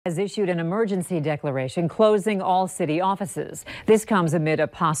Has issued an emergency declaration closing all city offices. This comes amid a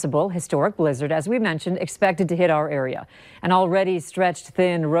possible historic blizzard, as we mentioned, expected to hit our area. An already stretched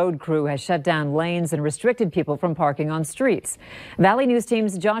thin road crew has shut down lanes and restricted people from parking on streets. Valley News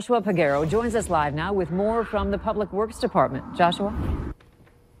Team's Joshua Peguero joins us live now with more from the Public Works Department. Joshua?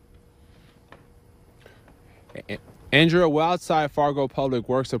 Andrea, we're outside Fargo Public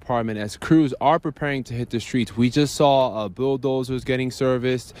Works Department as crews are preparing to hit the streets. We just saw bulldozers getting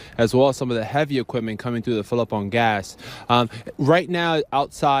serviced, as well as some of the heavy equipment coming through to fill up on gas. Right now,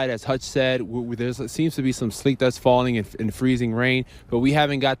 outside, as Hutch said, there seems to be some sleet that's falling and freezing rain, but we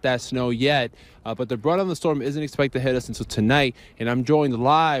haven't got that snow yet. But the brunt of the storm isn't expected to hit us until tonight, and I'm joined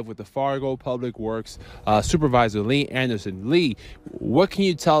live with the Fargo Public Works Supervisor Lee Anderson. Lee, what can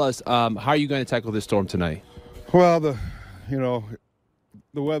you tell us? How are you going to tackle this storm tonight? Well, the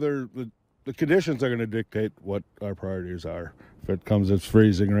weather, the conditions are going to dictate what our priorities are. If it comes as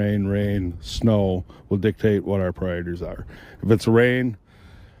freezing rain, snow will dictate what our priorities are. If it's rain,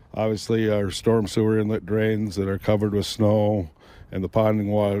 obviously our storm sewer inlet drains that are covered with snow and the ponding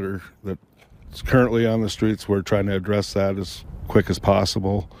water that's currently on the streets, we're trying to address that as quick as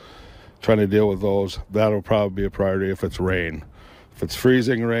possible, trying to deal with those. That'll probably be a priority if it's rain. If it's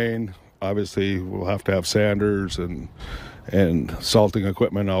freezing rain, obviously, we'll have to have sanders and salting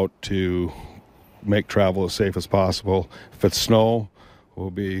equipment out to make travel as safe as possible. If it's snow,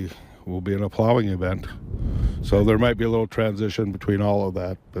 we'll be in a plowing event. So there might be a little transition between all of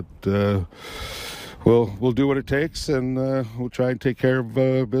that, but we'll do what it takes, and we'll try and take care of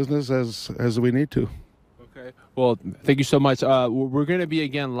business as we need to. Okay. Well, thank you so much. We're going to be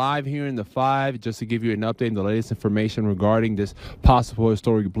again live here in the 5 just to give you an update and the latest information regarding this possible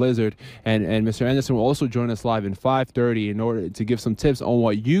historic blizzard. And Mr. Anderson will also join us live in 5:30 in order to give some tips on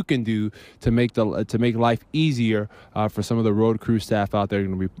what you can do to make life easier for some of the road crew staff out there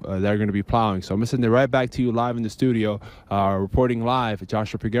that are going to be plowing. So I'm sending it right back to you live in the studio, reporting live.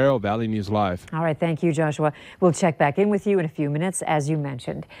 Joshua Peguero, Valley News Live. All right, thank you, Joshua. We'll check back in with you in a few minutes, as you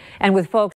mentioned. And with folks